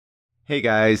Hey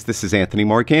guys, this is Anthony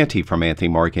Morganti from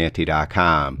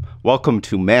AnthonyMorganti.com. Welcome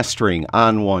to Mastering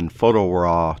On1 Photo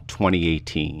RAW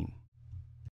 2018.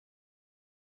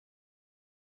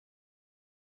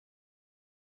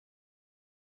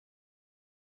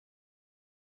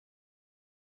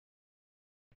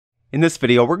 In this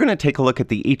video, we're going to take a look at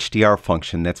the HDR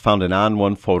function that's found in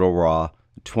On1 Photo RAW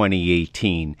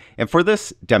 2018. And for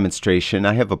this demonstration,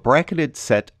 I have a bracketed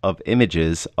set of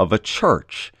images of a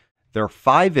church. There are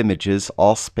 5 images,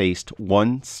 all spaced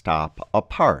one stop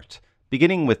apart,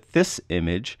 beginning with this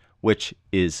image, which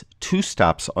is 2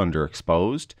 stops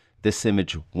underexposed, this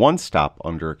image 1 stop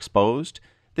underexposed,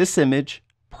 this image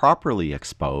properly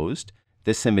exposed,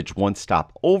 this image 1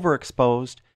 stop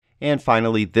overexposed, and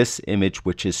finally this image,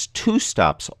 which is 2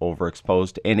 stops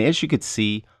overexposed, and as you can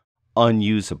see,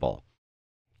 unusable.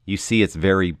 You see it's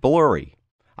very blurry.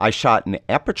 I shot in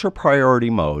aperture priority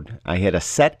mode. I had a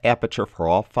set aperture for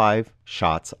all 5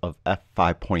 shots of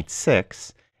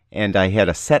f5.6, and I had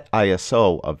a set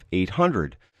ISO of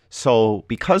 800. So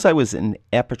because I was in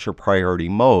aperture priority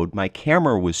mode, my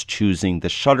camera was choosing the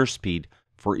shutter speed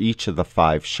for each of the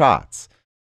 5 shots.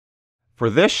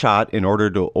 For this shot, in order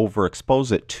to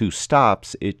overexpose it 2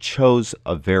 stops, it chose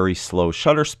a very slow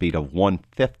shutter speed of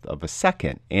 1/5 of a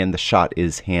second, and the shot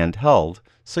is handheld,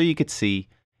 so you could see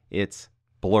it's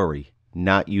blurry,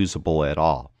 not usable at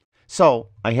all. So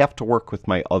I have to work with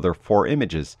my other 4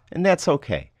 images, and that's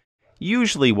okay.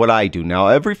 Usually what I do, now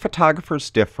every photographer is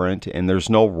different and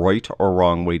there's no right or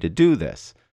wrong way to do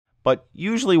this, but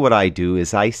usually what I do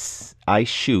is I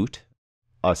shoot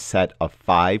a set of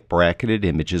 5 bracketed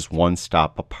images 1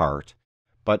 stop apart,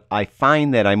 but I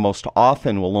find that I most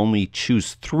often will only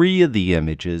choose 3 of the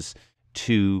images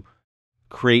to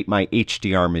create my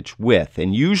HDR image with,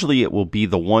 and usually it will be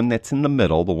the one that's in the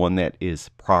middle, the one that is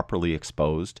properly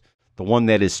exposed, the one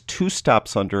that is 2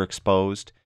 stops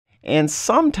underexposed, and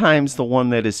sometimes the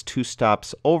one that is 2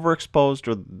 stops overexposed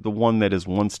or the one that is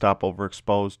 1 stop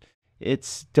overexposed.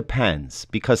 It depends,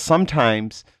 because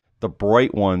sometimes the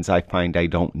bright ones I find I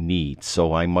don't need,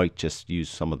 so I might just use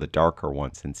some of the darker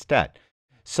ones instead.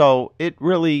 So it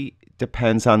really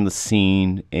depends on the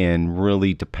scene and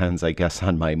really depends, I guess,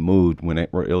 on my mood when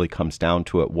it really comes down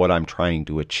to it, what I'm trying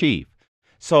to achieve.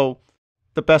 So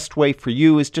the best way for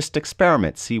you is just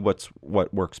experiment, see what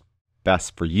works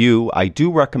best for you. I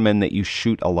do recommend that you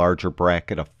shoot a larger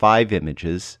bracket of 5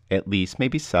 images, at least,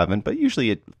 maybe 7, but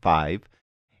usually at 5.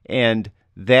 And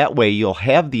that way you'll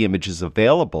have the images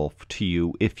available to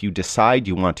you if you decide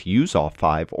you want to use all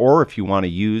 5, or if you want to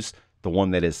use the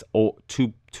one that is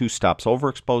 2 stops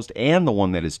overexposed and the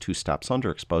one that is 2 stops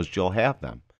underexposed, you'll have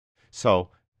them. So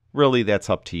really that's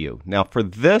up to you. Now for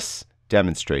this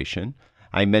demonstration,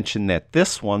 I mentioned that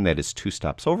this one that is 2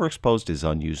 stops overexposed is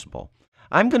unusable.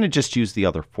 I'm going to just use the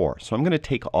other 4. So I'm going to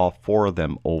take all 4 of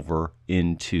them over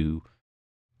into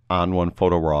On1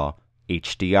 Photo RAW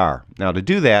HDR. Now to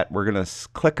do that, we're going to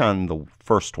click on the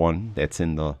first one that's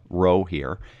in the row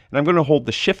here, and I'm going to hold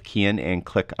the Shift key in and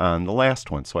click on the last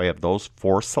one. So I have those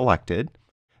 4 selected.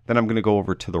 Then I'm going to go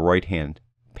over to the right-hand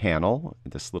panel,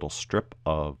 this little strip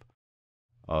of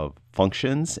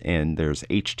functions, and there's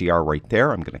HDR right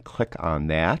there. I'm going to click on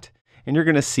that, and you're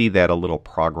going to see that a little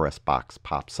progress box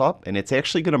pops up, and it's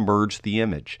actually going to merge the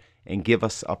image and give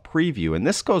us a preview. And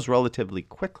this goes relatively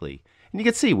quickly. And you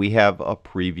can see we have a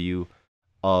preview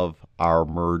of our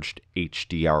merged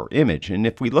HDR image. And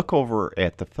if we look over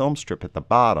at the film strip at the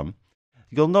bottom,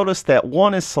 you'll notice that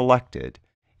one is selected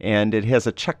and it has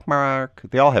a check mark.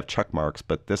 They all have check marks,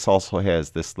 but this also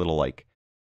has this little like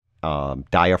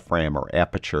diaphragm or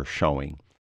aperture showing.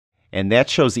 And that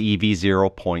shows EV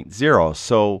 0.0.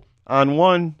 So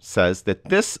On1 says that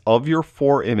this, of your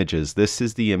 4 images, this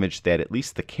is the image that at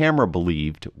least the camera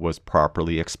believed was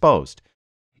properly exposed.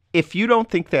 If you don't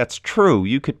think that's true,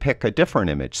 you could pick a different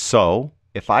image. So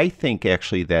if I think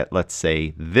actually that, let's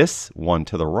say, this one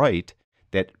to the right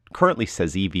that currently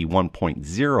says EV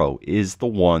 1.0 is the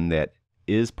one that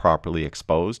is properly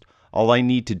exposed, all I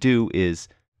need to do is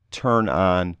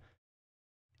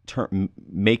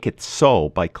make it so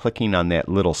by clicking on that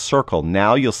little circle.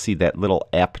 Now you'll see that little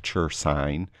aperture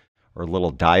sign or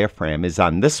little diaphragm is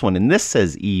on this one, and this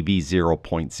says EV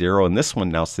 0.0, and this one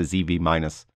now says EV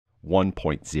minus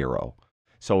 1.0.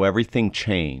 So everything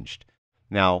changed.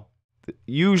 Now,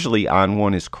 usually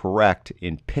On1 is correct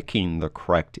in picking the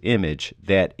correct image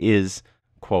that is,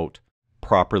 quote,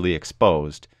 properly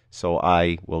exposed. So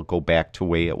I will go back to the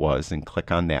way it was and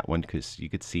click on that one, because you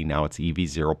could see now it's EV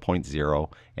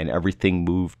 0.0 and everything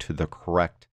moved to the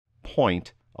correct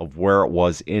point of where it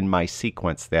was in my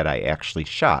sequence that I actually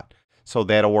shot. So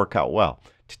that'll work out well.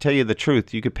 to tell you the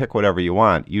truth, you could pick whatever you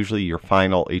want. Usually your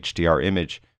final HDR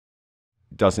image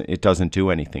doesn't do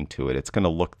anything to it. It's going to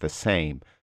look the same.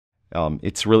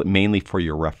 It's really mainly for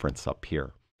your reference up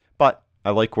here. But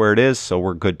I like where it is, so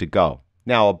we're good to go.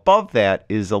 Now above that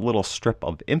is a little strip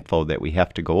of info that we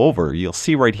have to go over. You'll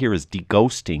see right here is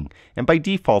deghosting, and by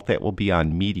default that will be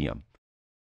on medium.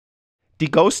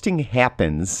 Deghosting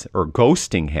happens, or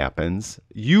ghosting happens,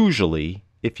 usually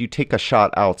if you take a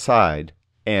shot outside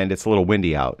and it's a little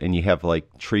windy out and you have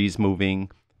like trees moving,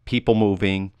 people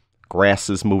moving,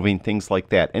 grasses moving, things like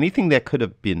that. Anything that could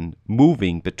have been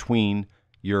moving between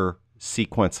your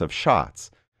sequence of shots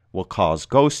will cause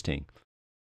ghosting.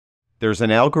 There's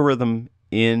an algorithm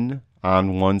in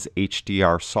On1's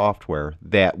HDR software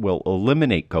that will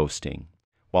eliminate ghosting.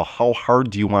 Well, how hard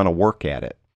do you want to work at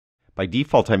it? By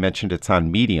default, I mentioned it's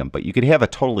on medium, but you could have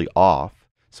it totally off.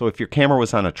 So if your camera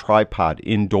was on a tripod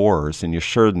indoors and you're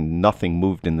sure nothing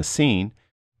moved in the scene,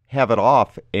 have it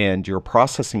off and your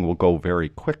processing will go very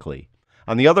quickly.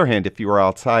 On the other hand, if you were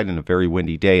outside in a very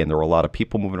windy day and there were a lot of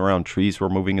people moving around, trees were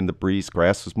moving in the breeze,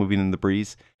 grass was moving in the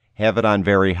breeze, have it on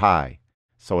very high.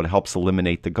 So it helps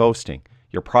eliminate the ghosting.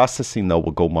 Your processing, though,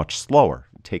 will go much slower.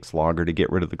 It takes longer to get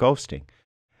rid of the ghosting.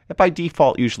 And by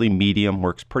default, usually medium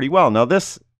works pretty well. Now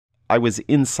this, I was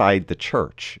inside the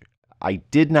church. I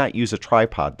did not use a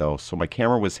tripod, though, so my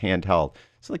camera was handheld.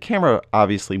 So the camera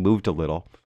obviously moved a little.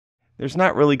 There's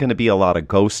not really going to be a lot of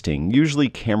ghosting. Usually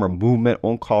camera movement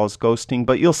won't cause ghosting,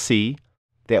 but you'll see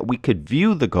that we could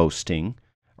view the ghosting,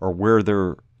 or where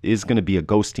there is going to be a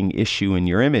ghosting issue in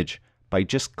your image, by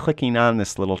just clicking on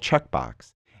this little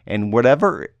checkbox. And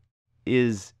whatever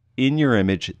is in your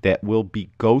image that will be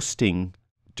ghosting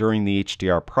during the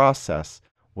HDR process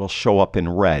will show up in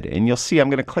red. And you'll see I'm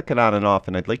going to click it on and off,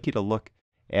 and I'd like you to look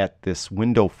at this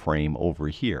window frame over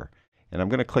here. And I'm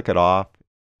going to click it off,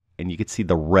 and you can see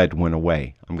the red went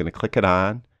away. I'm going to click it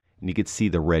on, and you can see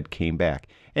the red came back.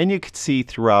 And you can see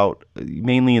throughout,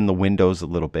 mainly in the windows a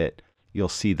little bit, you'll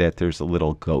see that there's a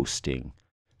little ghosting.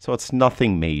 So it's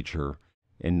nothing major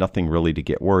and nothing really to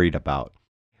get worried about.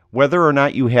 Whether or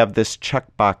not you have this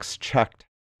checkbox checked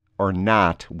or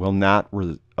not will not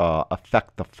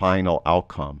affect the final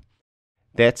outcome.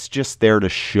 That's just there to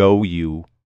show you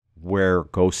where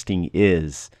ghosting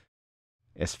is.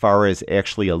 As far as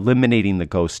actually eliminating the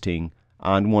ghosting,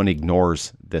 On1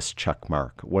 ignores this check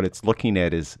mark. What it's looking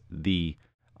at is the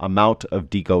amount of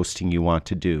deghosting you want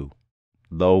to do.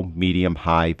 Low, medium,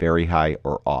 high, very high,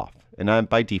 or off. And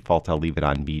by default, I'll leave it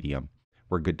on medium.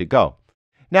 We're good to go.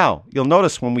 Now, you'll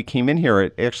notice when we came in here,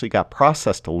 it actually got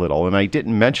processed a little. And I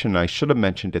didn't mention, I should have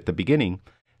mentioned at the beginning,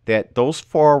 that those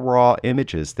 4 raw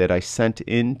images that I sent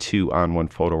into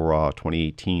On1 Photo RAW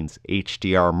 2018's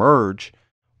HDR merge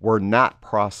were not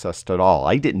processed at all.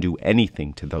 I didn't do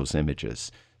anything to those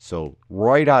images. So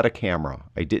right out of camera,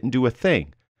 I didn't do a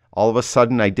thing. All of a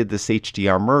sudden, I did this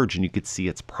HDR merge, and you could see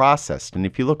it's processed. And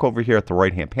if you look over here at the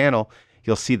right-hand panel,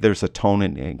 you'll see there's a tone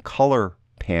and color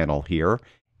panel here,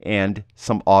 and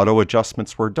some auto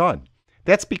adjustments were done.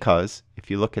 That's because if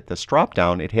you look at this drop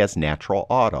down, it has natural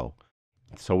auto.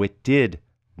 So it did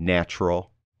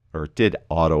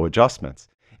auto adjustments.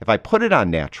 If I put it on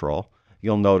natural,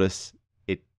 you'll notice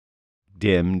it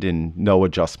dimmed and no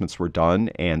adjustments were done,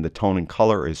 and the tone and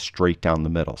color is straight down the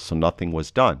middle, so nothing was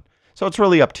done. So it's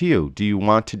really up to you. Do you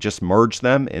want to just merge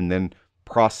them and then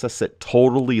process it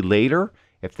totally later?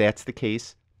 If that's the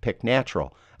case, pick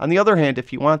natural. On the other hand,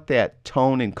 if you want that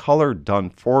tone and color done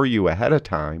for you ahead of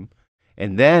time,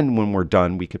 and then when we're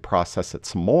done, we could process it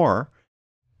some more,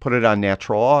 put it on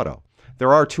natural auto.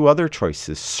 There are 2 other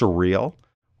choices. Surreal,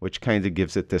 which kind of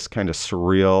gives it this kind of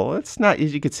surreal. It's not,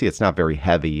 as you can see, it's not very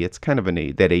heavy. It's kind of that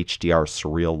HDR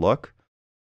surreal look.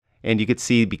 And you could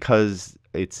see because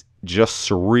it's just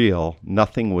surreal,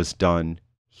 nothing was done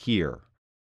here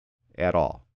at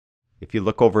all. If you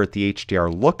look over at the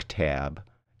HDR look tab,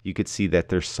 you could see that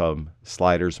there's some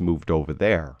sliders moved over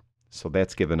there. So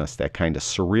that's given us that kind of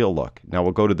surreal look. Now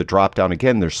we'll go to the drop down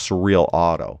again. There's surreal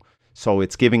auto. So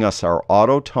it's giving us our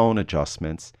auto tone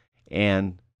adjustments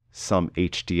and some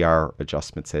HDR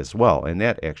adjustments as well. And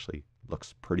that actually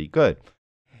looks pretty good.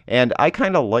 And I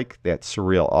kind of like that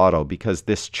surreal auto because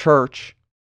this church,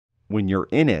 when you're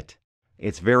in it,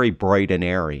 it's very bright and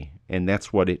airy. And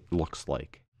that's what it looks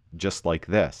like, just like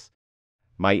this.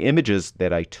 My images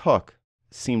that I took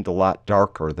seemed a lot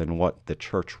darker than what the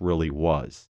church really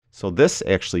was. So this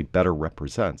actually better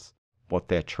represents what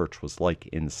that church was like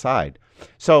inside.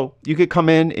 So you could come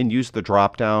in and use the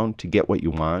drop down to get what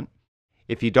you want.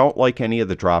 If you don't like any of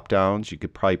the drop downs, you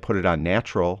could probably put it on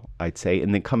natural, I'd say,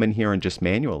 and then come in here and just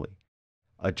manually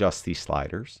adjust these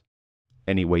sliders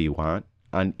any way you want.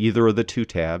 on either of the two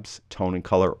tabs, tone and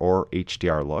color or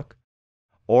HDR look.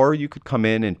 Or you could come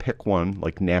in and pick one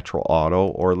like natural auto,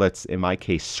 or in my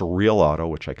case, surreal auto,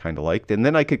 which I kind of liked. And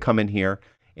then I could come in here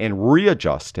and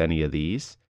readjust any of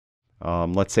these.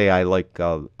 Let's say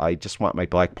I just want my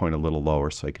black point a little lower,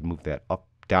 so I can move that up,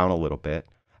 down a little bit.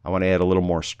 I want to add a little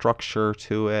more structure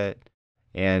to it.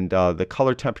 And the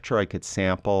color temperature I could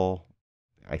sample.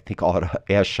 I think auto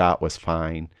as shot was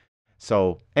fine.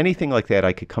 So anything like that,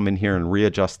 I could come in here and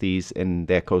readjust these, and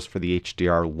that goes for the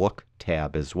HDR look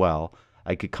tab as well.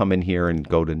 I could come in here and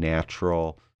go to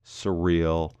natural,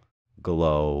 surreal,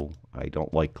 glow. I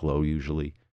don't like glow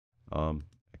usually. I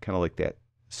kind of like that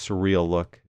surreal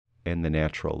look and the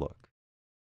natural look.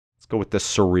 Let's go with the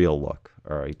surreal look,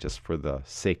 all right, just for the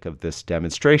sake of this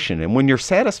demonstration. And when you're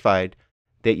satisfied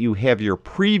that you have your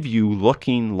preview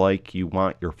looking like you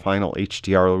want your final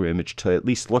HDR image to at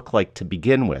least look like to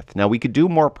begin with. Now we could do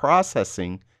more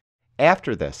processing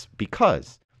after this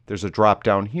because there's a drop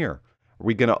down here. Are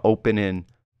we going to open in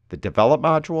the develop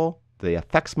module, the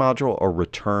effects module, or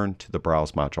return to the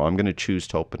browse module? I'm going to choose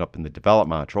to open up in the develop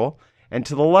module. And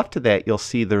to the left of that, you'll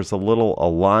see there's a little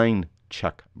align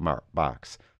check mark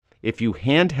box. If you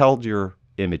handheld your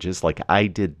images like I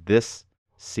did this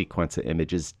sequence of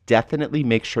images, definitely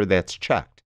make sure that's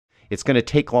checked. It's going to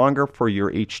take longer for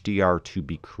your HDR to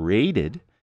be created,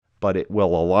 but it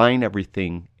will align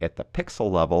everything at the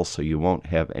pixel level so you won't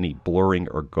have any blurring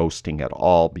or ghosting at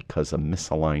all because of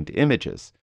misaligned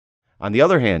images. On the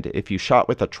other hand, if you shot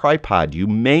with a tripod, you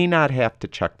may not have to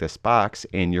check this box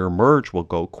and your merge will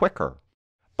go quicker.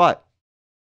 But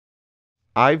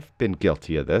I've been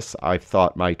guilty of this. I've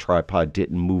thought my tripod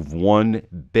didn't move one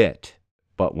bit.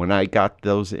 But when I got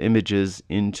those images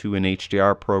into an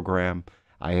HDR program,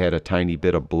 I had a tiny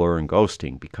bit of blur and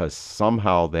ghosting because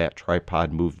somehow that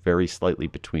tripod moved very slightly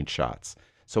between shots.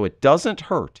 So it doesn't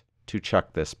hurt to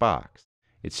check this box.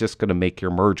 It's just going to make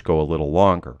your merge go a little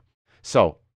longer.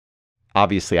 So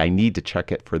obviously I need to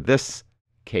check it for this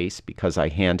case because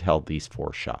I handheld these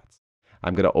 4 shots.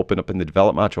 I'm going to open up in the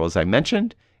develop module as I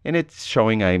mentioned, and it's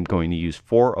showing I'm going to use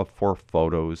 4 of 4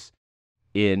 photos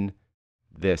in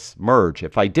this merge.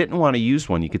 If I didn't want to use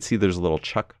one, you could see there's a little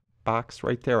check box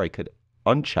right there. I could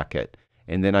uncheck it,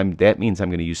 and then that means I'm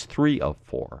going to use 3 of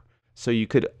 4. So you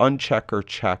could uncheck or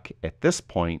check at this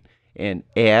point and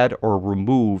add or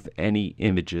remove any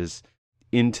images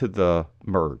into the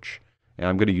merge. And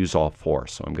I'm going to use all 4,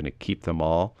 so I'm going to keep them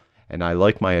all. And I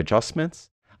like my adjustments.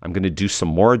 I'm going to do some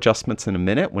more adjustments in a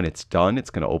minute. When it's done,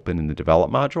 it's going to open in the develop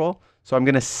module. So I'm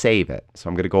going to save it. So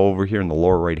I'm going to go over here in the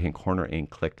lower right hand corner and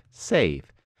click save.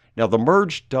 Now the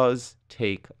merge does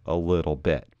take a little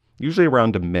bit, usually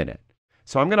around a minute.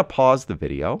 So I'm going to pause the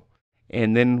video,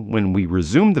 and then when we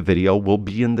resume the video, we'll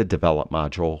be in the develop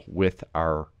module with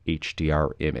our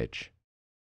HDR image.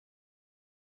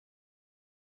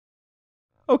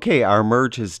 Okay, our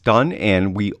merge is done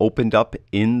and we opened up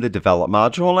in the develop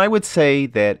module, and I would say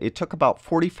that it took about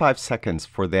 45 seconds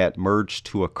for that merge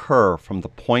to occur from the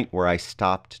point where I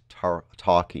stopped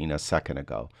talking a second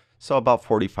ago. So about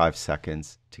 45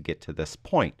 seconds to get to this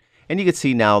point. And you can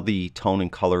see now the tone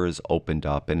and color is opened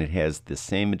up and it has the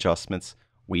same adjustments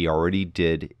we already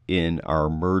did in our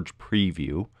merge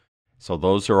preview. So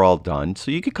those are all done.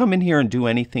 So you could come in here and do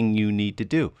anything you need to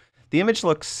do. The image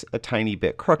looks a tiny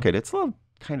bit crooked. It's a little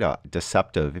kind of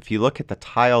deceptive. If you look at the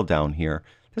tile down here,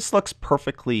 this looks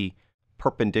perfectly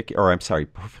perpendicular, or I'm sorry,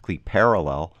 perfectly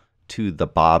parallel to the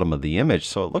bottom of the image.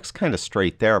 So it looks kind of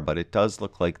straight there, but it does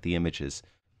look like the image is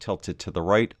tilted to the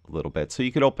right a little bit. So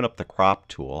you could open up the crop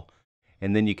tool,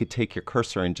 and then you could take your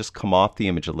cursor and just come off the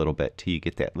image a little bit till you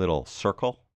get that little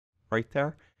circle right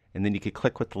there. And then you could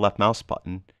click with the left mouse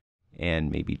button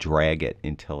and maybe drag it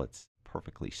until it's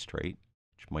perfectly straight,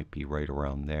 which might be right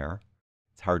around there.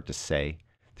 It's hard to say.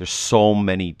 There's so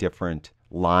many different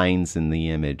lines in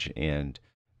the image and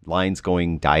lines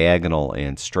going diagonal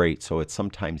and straight, so it's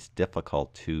sometimes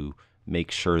difficult to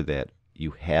make sure that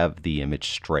you have the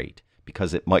image straight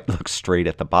because it might look straight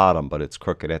at the bottom but it's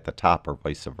crooked at the top or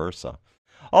vice versa.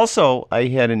 Also, I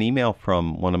had an email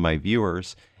from one of my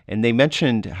viewers and they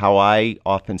mentioned how I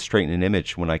often straighten an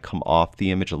image when I come off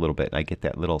the image a little bit and I get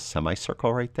that little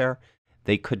semicircle right there.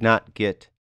 They could not get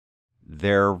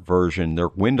their version, their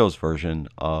Windows version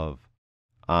of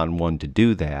On1 to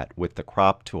do that with the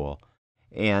crop tool.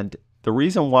 And the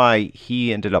reason why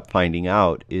he ended up finding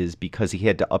out is because he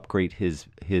had to upgrade his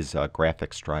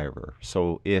graphics driver.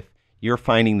 So if you're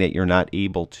finding that you're not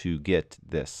able to get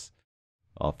this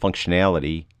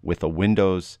functionality with a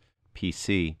Windows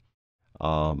PC,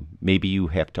 maybe you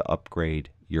have to upgrade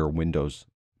your Windows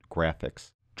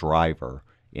graphics driver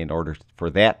in order for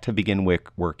that to begin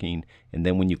working. And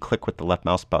then when you click with the left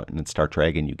mouse button and start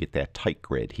dragging, you get that tight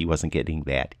grid. He wasn't getting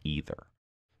that either.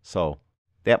 So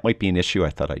that might be an issue I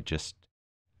thought I'd just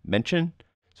mention.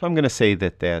 So I'm going to say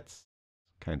that that's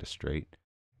kind of straight.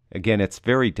 Again, it's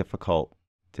very difficult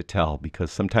to tell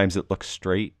because sometimes it looks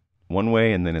straight one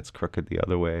way and then it's crooked the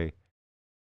other way.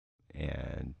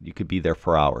 And you could be there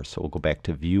for hours. So we'll go back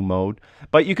to view mode.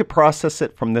 But you could process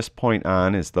it from this point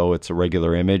on as though it's a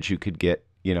regular image. You could get,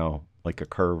 like a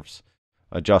curves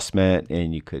adjustment,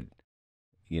 and you could,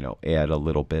 add a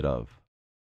little bit of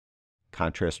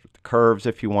contrast with the curves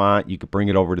if you want. You could bring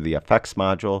it over to the effects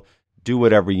module, do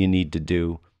whatever you need to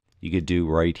do. You could do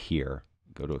right here.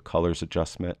 Go to a colors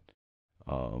adjustment.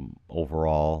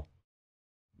 Overall,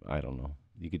 I don't know.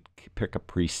 You could pick a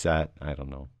preset. I don't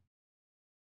know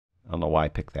why I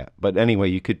picked that. But anyway,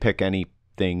 you could pick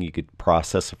anything. You could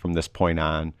process it from this point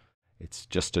on. It's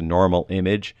just a normal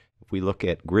image. If we look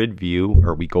at grid view,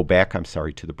 or we go back,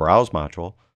 to the browse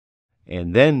module,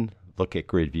 and then look at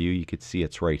grid view, you could see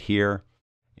it's right here.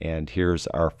 And here's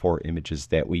our 4 images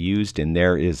that we used. And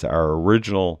there is our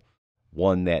original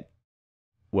one that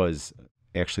was,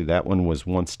 actually that one was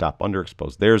one stop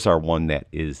underexposed. There's our one that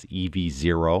is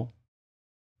EV0.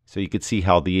 So you could see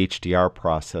how the HDR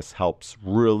process helps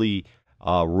really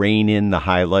rein in the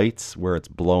highlights where it's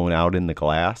blown out in the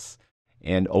glass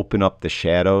and open up the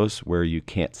shadows where you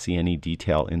can't see any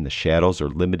detail in the shadows or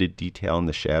limited detail in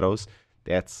the shadows.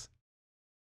 That's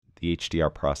the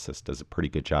HDR process does a pretty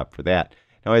good job for that.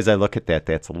 Now, as I look at that,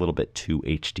 that's a little bit too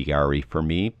HDR-y for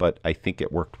me, but I think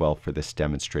it worked well for this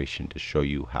demonstration to show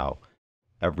you how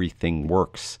everything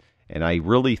works. And I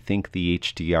really think the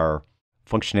HDR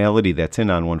functionality that's in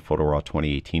On1 Photo RAW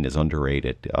 2018 is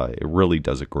underrated. It really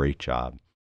does a great job.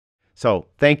 So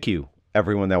thank you,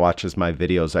 everyone that watches my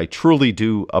videos. I truly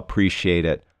do appreciate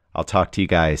it. I'll talk to you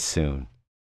guys soon.